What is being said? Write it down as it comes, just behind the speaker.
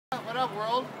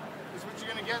what you're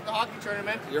gonna get in the hockey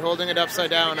tournament. You're holding it upside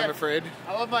down, I'm afraid.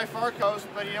 I love my Far Coast,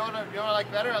 but you know what I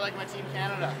like better? I like my Team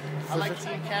Canada. I like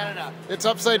Team Canada. It's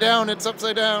upside down. It's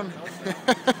upside down. Oh,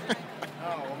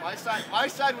 well, my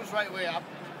side was right way up.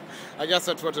 I guess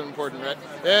that's what's important, right?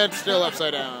 It's still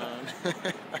upside down.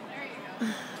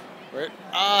 Right.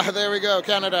 There we go,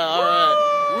 Canada. All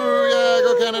right. Woo, yeah,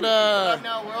 go Canada.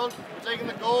 Now, world, we're taking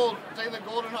the gold. We're taking the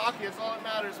gold in hockey. That's all that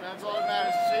matters, man. That's all that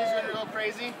matters. City's gonna go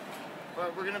crazy,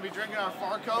 but we're gonna be drinking our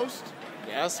Far Coast.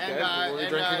 Yes, good. We're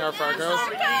drinking our Far Coast.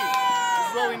 This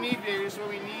is what we need, baby. This is what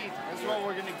we need. This is what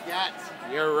we're gonna get.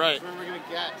 You're right. This is what we're gonna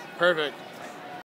get. Perfect.